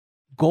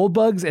Gold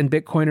bugs and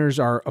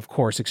Bitcoiners are, of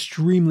course,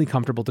 extremely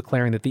comfortable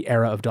declaring that the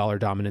era of dollar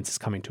dominance is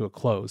coming to a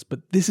close, but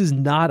this is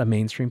not a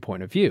mainstream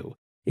point of view.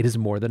 It is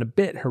more than a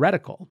bit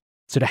heretical.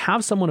 So to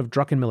have someone of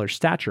Druckenmiller's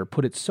stature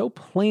put it so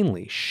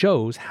plainly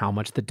shows how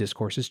much the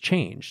discourse has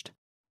changed.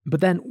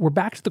 But then we're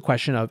back to the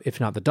question of, if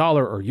not the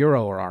dollar or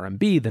euro or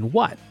RMB, then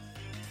what?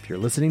 If you're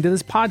listening to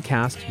this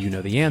podcast, you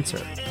know the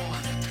answer.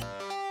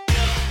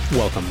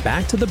 Welcome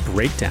back to The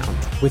Breakdown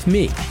with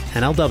me,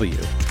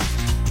 NLW.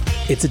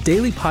 It's a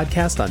daily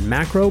podcast on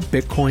macro,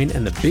 Bitcoin,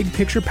 and the big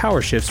picture power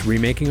shifts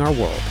remaking our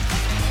world.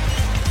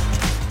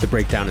 The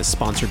Breakdown is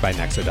sponsored by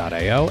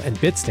Nexo.io and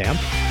Bitstamp,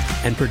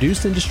 and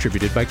produced and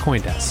distributed by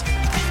CoinDesk.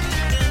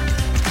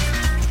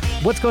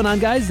 What's going on,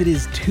 guys? It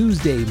is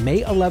Tuesday,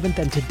 May 11th,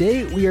 and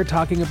today we are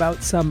talking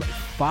about some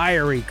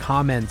fiery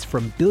comments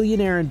from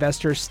billionaire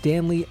investor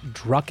Stanley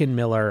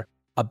Druckenmiller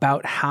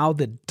about how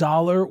the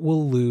dollar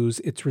will lose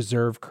its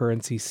reserve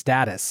currency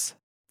status.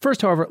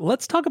 First, however,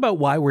 let's talk about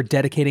why we're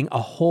dedicating a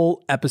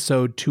whole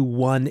episode to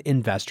one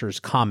investor's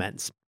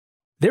comments.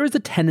 There is a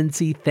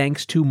tendency,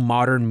 thanks to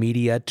modern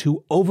media,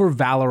 to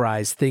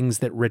overvalorize things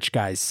that rich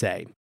guys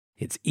say.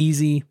 It's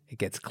easy, it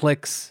gets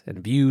clicks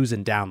and views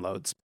and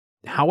downloads.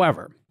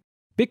 However,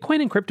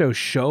 Bitcoin and crypto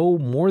show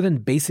more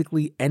than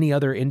basically any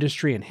other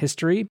industry in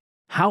history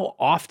how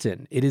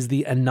often it is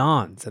the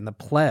anons and the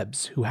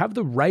plebs who have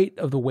the right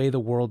of the way the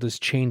world is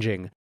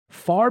changing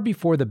far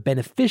before the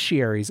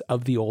beneficiaries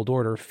of the old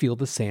order feel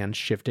the sand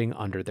shifting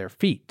under their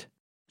feet.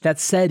 That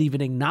said, even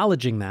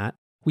acknowledging that,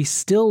 we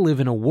still live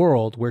in a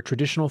world where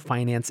traditional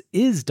finance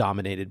is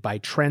dominated by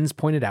trends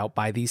pointed out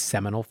by these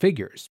seminal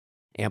figures,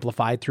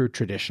 amplified through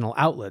traditional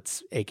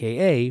outlets,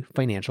 aka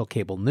financial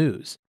cable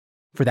news.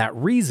 For that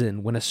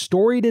reason, when a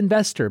storied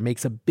investor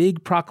makes a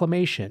big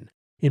proclamation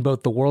in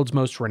both the world's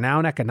most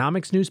renowned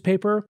economics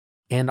newspaper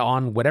and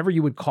on whatever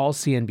you would call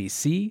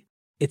CNBC,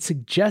 it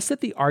suggests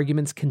that the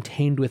arguments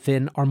contained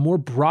within are more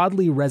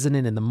broadly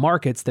resonant in the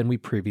markets than we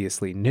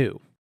previously knew.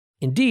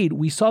 Indeed,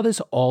 we saw this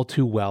all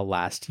too well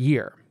last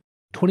year.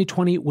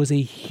 2020 was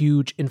a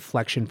huge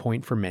inflection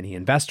point for many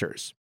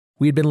investors.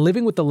 We had been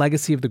living with the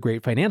legacy of the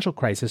great financial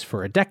crisis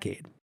for a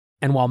decade.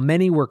 And while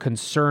many were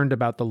concerned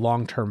about the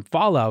long-term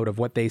fallout of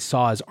what they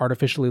saw as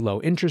artificially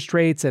low interest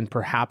rates and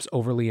perhaps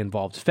overly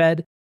involved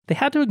Fed, they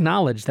had to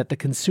acknowledge that the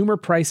consumer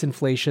price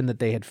inflation that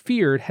they had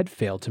feared had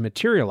failed to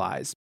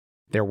materialize.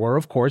 There were,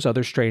 of course,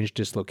 other strange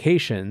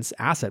dislocations,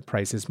 asset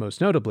prices most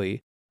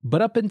notably,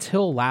 but up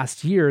until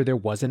last year, there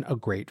wasn't a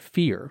great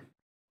fear.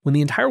 When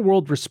the entire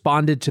world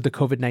responded to the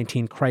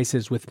COVID-19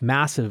 crisis with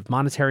massive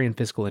monetary and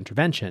fiscal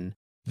intervention,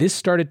 this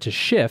started to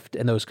shift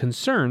and those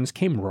concerns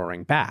came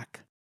roaring back.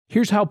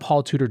 Here's how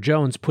Paul Tudor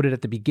Jones put it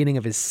at the beginning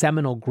of his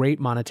seminal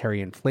Great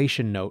Monetary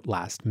Inflation note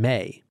last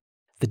May.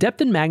 The depth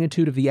and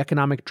magnitude of the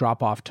economic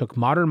drop-off took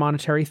modern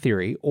monetary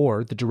theory,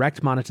 or the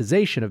direct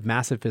monetization of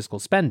massive fiscal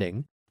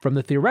spending, from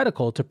the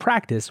theoretical to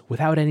practice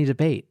without any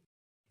debate.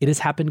 It has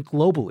happened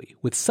globally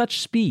with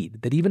such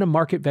speed that even a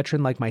market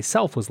veteran like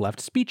myself was left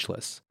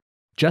speechless.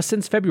 Just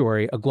since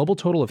February, a global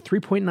total of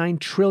 $3.9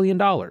 trillion,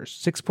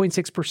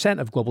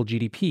 6.6% of global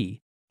GDP,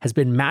 has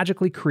been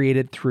magically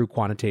created through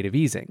quantitative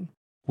easing.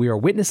 We are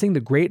witnessing the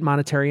great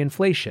monetary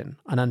inflation,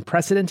 an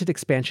unprecedented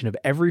expansion of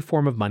every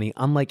form of money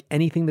unlike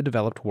anything the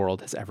developed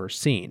world has ever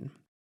seen.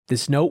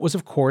 This note was,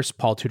 of course,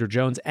 Paul Tudor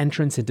Jones'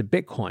 entrance into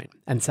Bitcoin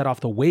and set off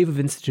the wave of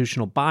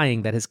institutional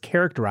buying that has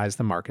characterized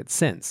the market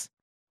since.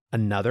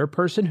 Another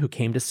person who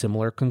came to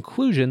similar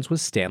conclusions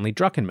was Stanley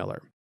Druckenmiller.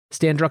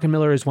 Stan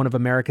Druckenmiller is one of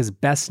America's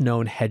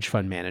best-known hedge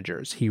fund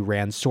managers. He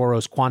ran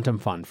Soros' Quantum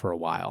Fund for a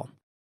while.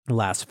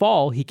 Last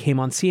fall, he came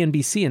on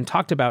CNBC and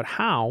talked about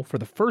how, for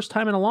the first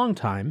time in a long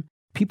time,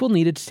 people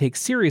needed to take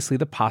seriously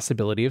the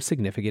possibility of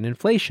significant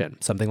inflation.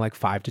 Something like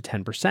 5 to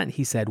 10%,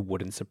 he said,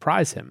 wouldn't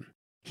surprise him.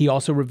 He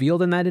also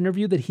revealed in that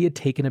interview that he had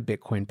taken a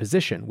Bitcoin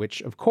position, which,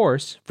 of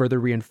course,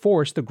 further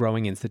reinforced the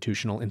growing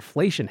institutional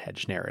inflation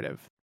hedge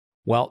narrative.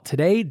 Well,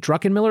 today,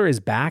 Druckenmiller is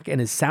back and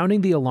is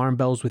sounding the alarm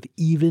bells with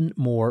even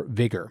more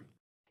vigor.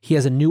 He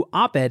has a new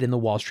op-ed in the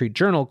Wall Street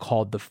Journal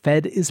called "The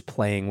Fed is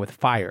Playing with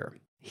Fire."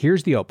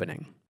 Here's the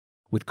opening.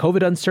 With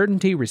COVID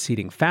uncertainty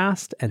receding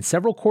fast and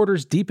several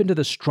quarters deep into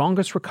the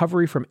strongest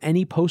recovery from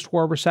any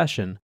post-war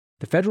recession,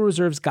 the Federal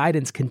Reserve's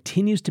guidance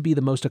continues to be the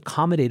most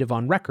accommodative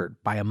on record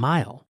by a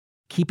mile.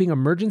 Keeping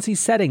emergency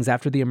settings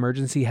after the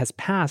emergency has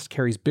passed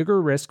carries bigger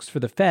risks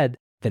for the Fed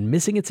than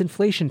missing its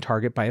inflation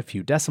target by a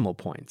few decimal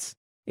points.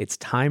 It's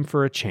time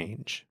for a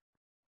change.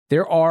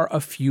 There are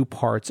a few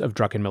parts of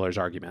Druckenmiller's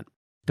argument.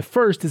 The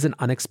first is an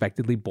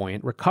unexpectedly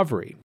buoyant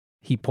recovery.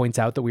 He points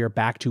out that we are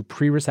back to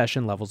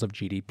pre-recession levels of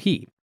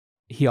GDP.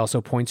 He also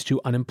points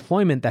to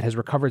unemployment that has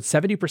recovered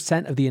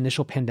 70% of the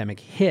initial pandemic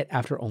hit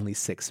after only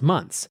 6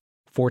 months,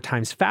 4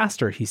 times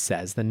faster, he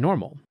says, than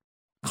normal.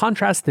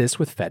 Contrast this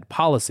with Fed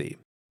policy.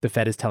 The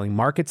Fed is telling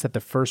markets that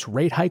the first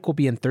rate hike will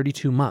be in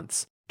 32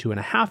 months,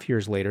 2.5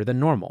 years later than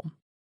normal.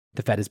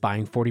 The Fed is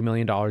buying $40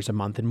 million a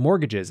month in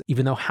mortgages,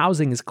 even though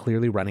housing is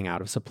clearly running out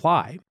of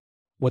supply.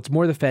 What's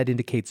more, the Fed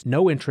indicates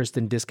no interest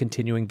in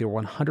discontinuing their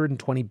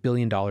 $120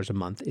 billion a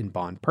month in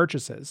bond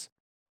purchases.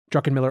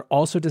 Druckenmiller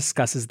also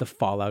discusses the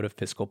fallout of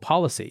fiscal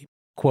policy.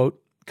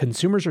 Quote,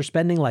 consumers are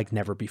spending like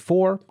never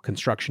before,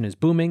 construction is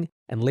booming,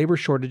 and labor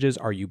shortages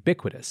are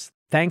ubiquitous,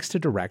 thanks to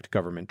direct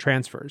government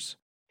transfers.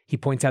 He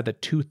points out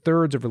that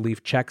 2/3 of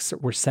relief checks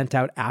were sent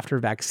out after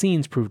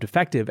vaccines proved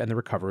effective and the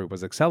recovery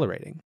was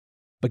accelerating.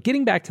 But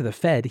getting back to the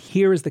Fed,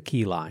 here is the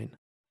key line.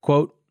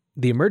 Quote,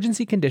 the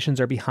emergency conditions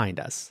are behind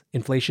us.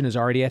 Inflation is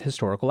already at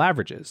historical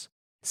averages.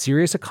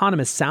 Serious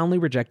economists soundly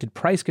rejected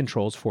price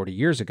controls 40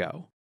 years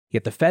ago.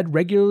 Yet the Fed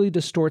regularly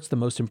distorts the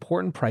most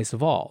important price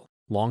of all,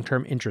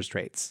 long-term interest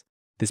rates.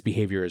 This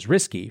behavior is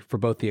risky for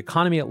both the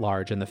economy at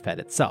large and the Fed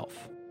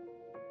itself.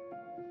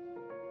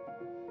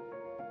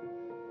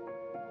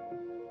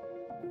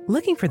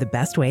 Looking for the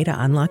best way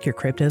to unlock your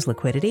crypto's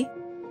liquidity?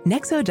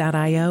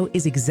 Nexo.io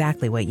is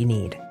exactly what you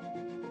need.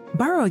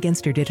 Borrow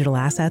against your digital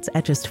assets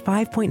at just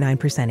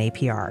 5.9%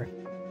 APR.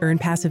 Earn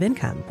passive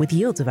income with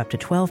yields of up to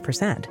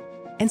 12%.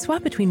 And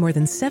swap between more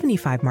than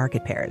 75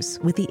 market pairs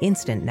with the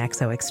instant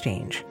Nexo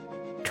exchange.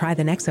 Try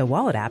the Nexo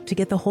wallet app to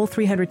get the whole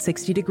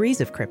 360 degrees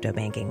of crypto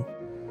banking.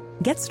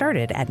 Get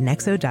started at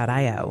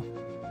Nexo.io.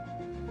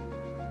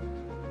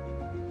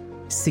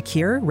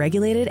 Secure,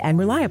 regulated, and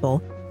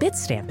reliable,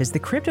 Bitstamp is the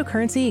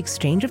cryptocurrency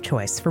exchange of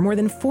choice for more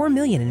than 4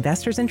 million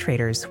investors and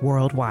traders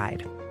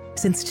worldwide.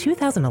 Since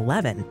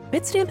 2011,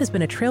 Bitstamp has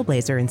been a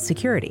trailblazer in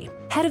security,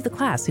 head of the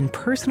class in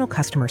personal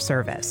customer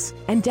service,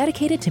 and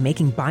dedicated to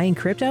making buying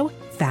crypto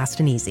fast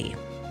and easy.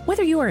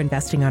 Whether you are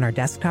investing on our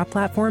desktop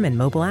platform and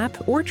mobile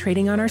app or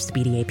trading on our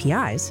speedy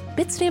APIs,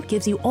 Bitstamp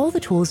gives you all the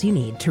tools you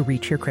need to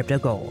reach your crypto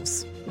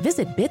goals.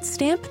 Visit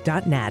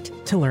bitstamp.net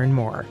to learn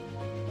more.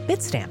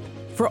 Bitstamp,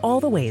 for all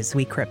the ways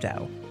we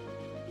crypto.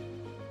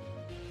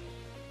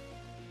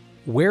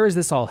 Where is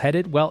this all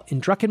headed? Well,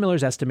 in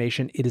Druckenmiller's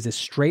estimation, it is a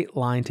straight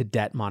line to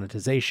debt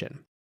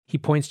monetization. He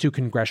points to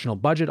Congressional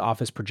Budget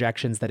Office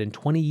projections that in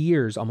 20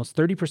 years, almost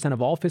 30%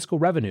 of all fiscal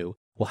revenue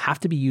will have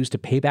to be used to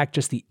pay back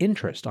just the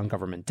interest on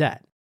government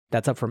debt.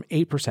 That's up from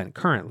 8%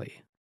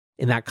 currently.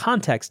 In that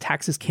context,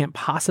 taxes can't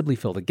possibly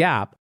fill the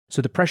gap,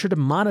 so the pressure to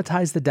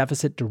monetize the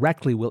deficit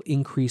directly will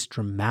increase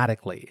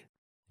dramatically.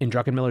 In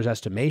Druckenmiller's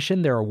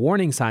estimation, there are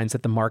warning signs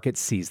that the market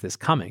sees this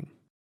coming.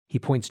 He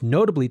points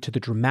notably to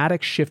the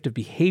dramatic shift of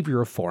behavior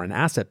of foreign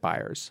asset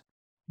buyers.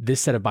 This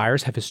set of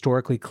buyers have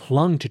historically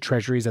clung to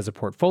treasuries as a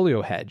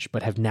portfolio hedge,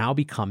 but have now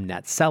become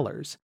net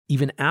sellers,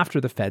 even after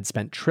the Fed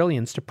spent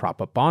trillions to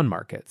prop up bond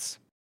markets.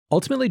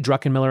 Ultimately,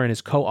 Druckenmiller and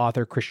his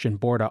co-author Christian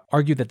Borda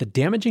argue that the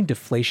damaging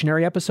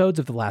deflationary episodes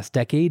of the last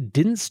decade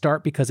didn't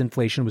start because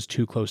inflation was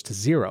too close to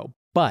zero,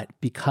 but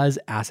because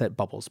asset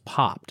bubbles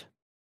popped.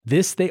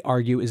 This, they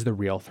argue, is the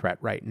real threat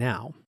right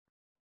now.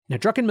 Now,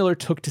 Druckenmiller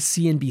took to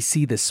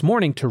CNBC this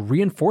morning to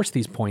reinforce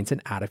these points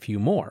and add a few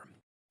more.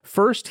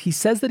 First, he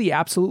says that he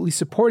absolutely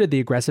supported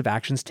the aggressive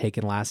actions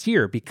taken last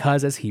year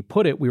because, as he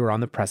put it, we were on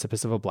the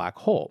precipice of a black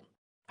hole.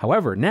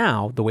 However,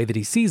 now, the way that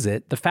he sees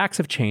it, the facts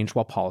have changed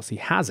while policy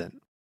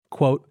hasn't.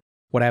 Quote,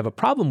 what I have a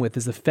problem with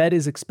is the Fed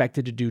is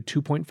expected to do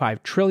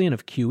 $2.5 trillion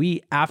of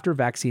QE after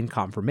vaccine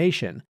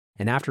confirmation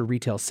and after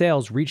retail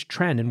sales reach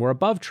trend and were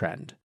above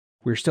trend.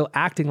 We're still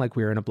acting like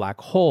we're in a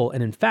black hole,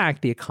 and in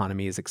fact, the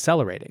economy is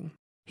accelerating.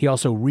 He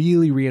also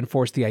really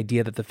reinforced the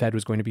idea that the Fed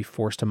was going to be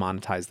forced to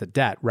monetize the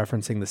debt,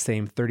 referencing the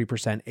same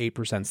 30%,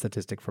 8%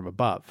 statistic from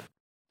above.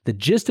 The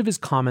gist of his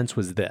comments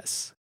was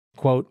this,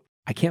 quote,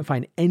 I can't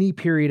find any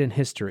period in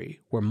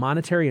history where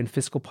monetary and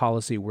fiscal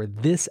policy were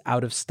this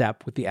out of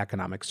step with the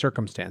economic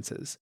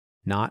circumstances.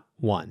 Not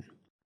one.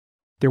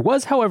 There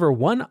was, however,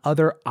 one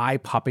other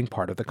eye-popping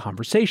part of the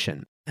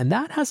conversation, and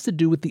that has to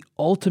do with the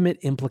ultimate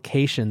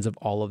implications of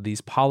all of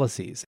these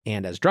policies,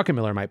 and as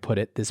Druckenmiller might put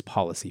it, this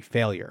policy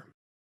failure.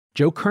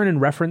 Joe Kernan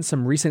referenced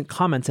some recent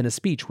comments in a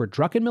speech where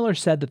Druckenmiller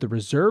said that the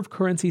reserve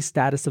currency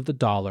status of the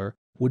dollar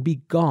would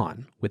be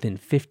gone within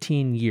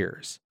 15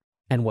 years.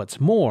 And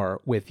what's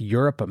more, with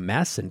Europe a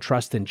mess and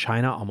trust in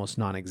China almost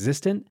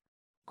non-existent,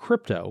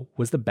 crypto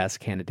was the best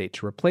candidate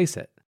to replace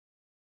it.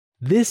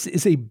 This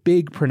is a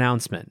big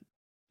pronouncement.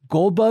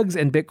 Gold bugs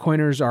and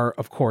Bitcoiners are,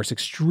 of course,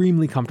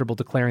 extremely comfortable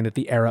declaring that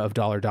the era of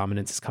dollar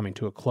dominance is coming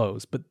to a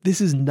close, but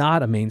this is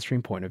not a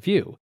mainstream point of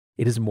view.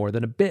 It is more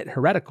than a bit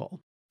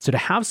heretical. So to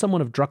have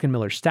someone of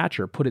Druckenmiller's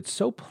stature put it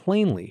so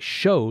plainly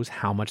shows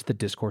how much the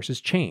discourse has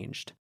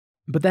changed.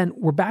 But then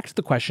we're back to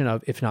the question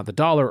of, if not the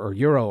dollar or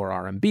euro or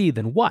RMB,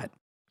 then what?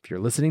 If you're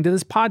listening to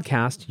this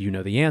podcast, you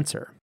know the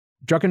answer.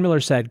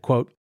 Druckenmiller said,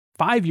 quote,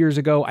 5 years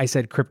ago, I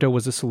said crypto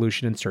was a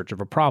solution in search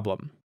of a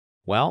problem.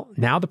 Well,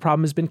 now the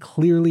problem has been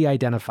clearly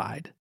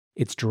identified.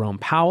 It's Jerome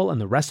Powell and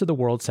the rest of the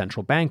world's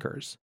central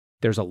bankers.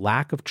 There's a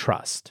lack of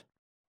trust.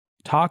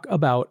 Talk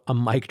about a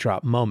mic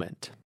drop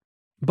moment.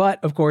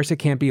 But, of course, it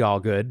can't be all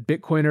good.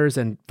 Bitcoiners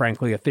and,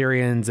 frankly,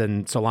 Ethereans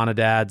and Solana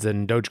dads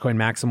and Dogecoin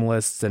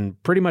maximalists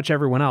and pretty much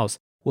everyone else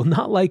will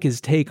not like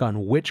his take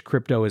on which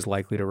crypto is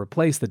likely to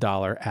replace the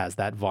dollar as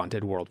that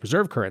vaunted world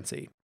reserve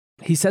currency.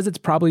 He says it's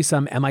probably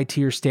some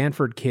MIT or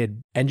Stanford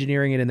kid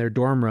engineering it in their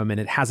dorm room and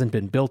it hasn't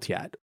been built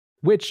yet,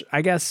 which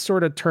I guess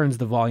sort of turns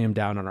the volume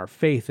down on our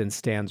faith in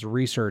Stan's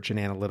research and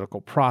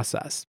analytical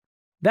process.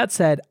 That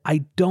said, I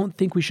don't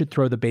think we should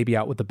throw the baby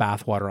out with the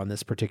bathwater on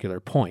this particular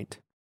point.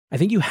 I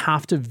think you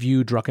have to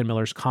view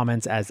Druckenmiller's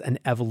comments as an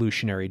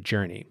evolutionary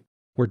journey.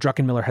 Where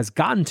Druckenmiller has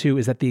gotten to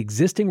is that the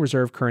existing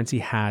reserve currency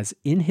has,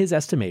 in his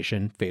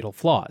estimation, fatal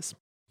flaws.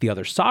 The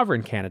other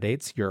sovereign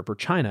candidates, Europe or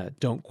China,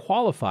 don't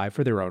qualify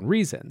for their own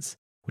reasons,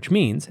 which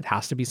means it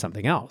has to be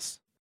something else.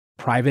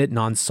 Private,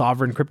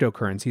 non-sovereign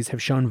cryptocurrencies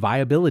have shown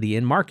viability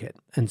in market,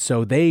 and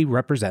so they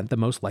represent the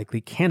most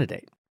likely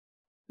candidate.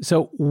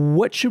 So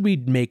what should we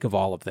make of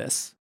all of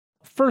this?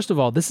 First of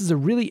all, this is a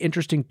really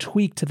interesting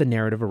tweak to the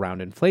narrative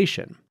around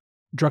inflation.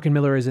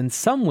 Druckenmiller is in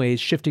some ways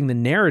shifting the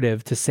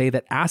narrative to say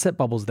that asset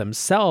bubbles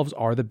themselves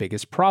are the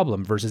biggest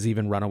problem versus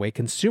even runaway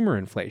consumer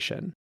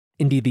inflation.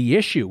 Indeed, the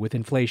issue with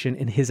inflation,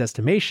 in his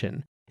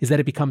estimation, is that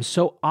it becomes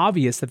so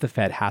obvious that the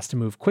Fed has to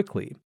move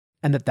quickly,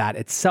 and that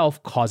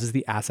itself causes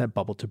the asset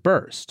bubble to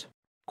burst.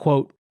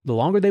 Quote, the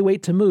longer they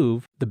wait to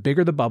move, the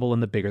bigger the bubble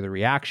and the bigger the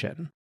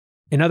reaction.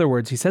 In other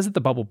words, he says that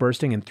the bubble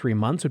bursting in 3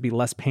 months would be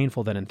less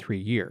painful than in 3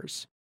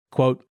 years.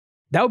 Quote,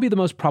 that would be the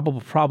most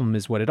probable problem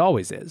is what it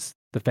always is.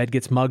 The Fed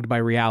gets mugged by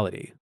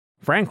reality.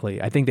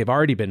 Frankly, I think they've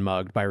already been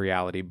mugged by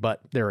reality,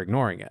 but they're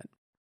ignoring it.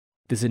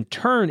 This in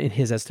turn, in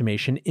his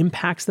estimation,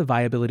 impacts the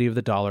viability of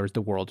the dollar as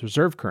the world's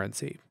reserve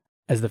currency.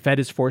 As the Fed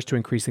is forced to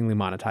increasingly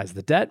monetize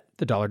the debt,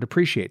 the dollar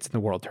depreciates and the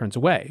world turns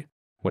away.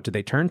 What do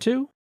they turn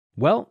to?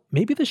 Well,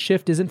 maybe the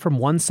shift isn't from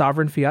one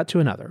sovereign fiat to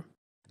another.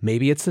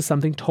 Maybe it's to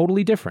something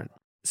totally different,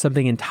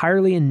 something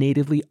entirely and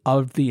natively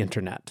of the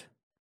internet.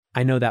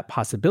 I know that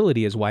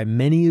possibility is why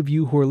many of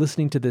you who are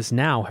listening to this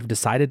now have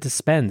decided to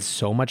spend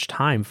so much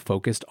time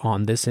focused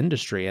on this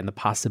industry and the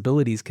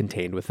possibilities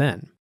contained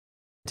within.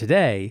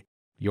 Today,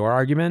 your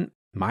argument,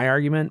 my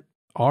argument,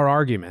 our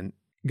argument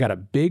got a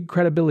big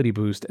credibility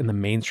boost in the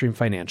mainstream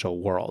financial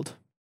world.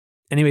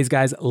 Anyways,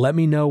 guys, let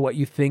me know what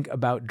you think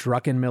about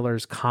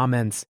Druckenmiller's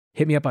comments.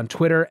 Hit me up on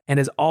Twitter, and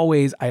as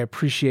always, I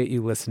appreciate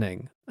you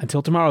listening.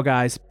 Until tomorrow,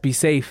 guys, be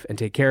safe and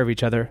take care of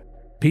each other.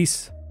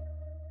 Peace.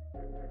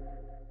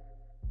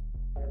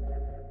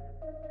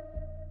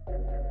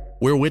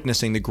 We're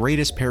witnessing the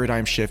greatest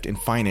paradigm shift in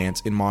finance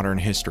in modern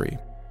history.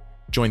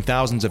 Join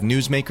thousands of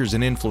newsmakers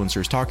and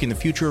influencers talking the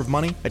future of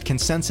money at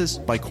Consensus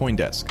by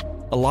CoinDesk,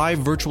 a live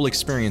virtual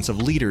experience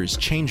of leaders,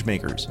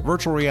 changemakers,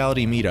 virtual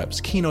reality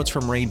meetups, keynotes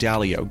from Ray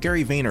Dalio,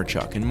 Gary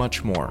Vaynerchuk, and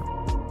much more.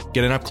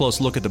 Get an up-close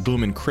look at the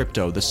boom in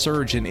crypto, the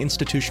surge in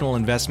institutional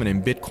investment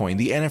in Bitcoin,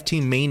 the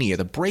NFT mania,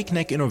 the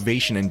breakneck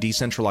innovation in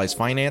decentralized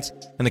finance,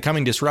 and the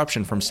coming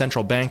disruption from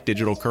central bank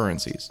digital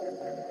currencies.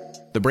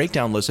 The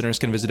Breakdown listeners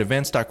can visit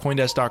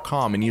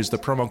events.coindesk.com and use the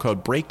promo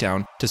code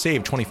BREAKDOWN to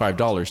save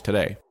 $25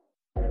 today.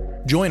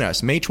 Join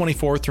us May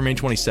 24th through May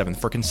 27th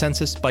for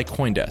Consensus by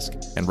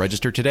CoinDesk and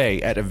register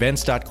today at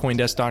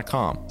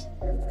events.coindesk.com.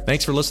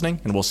 Thanks for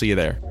listening, and we'll see you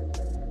there.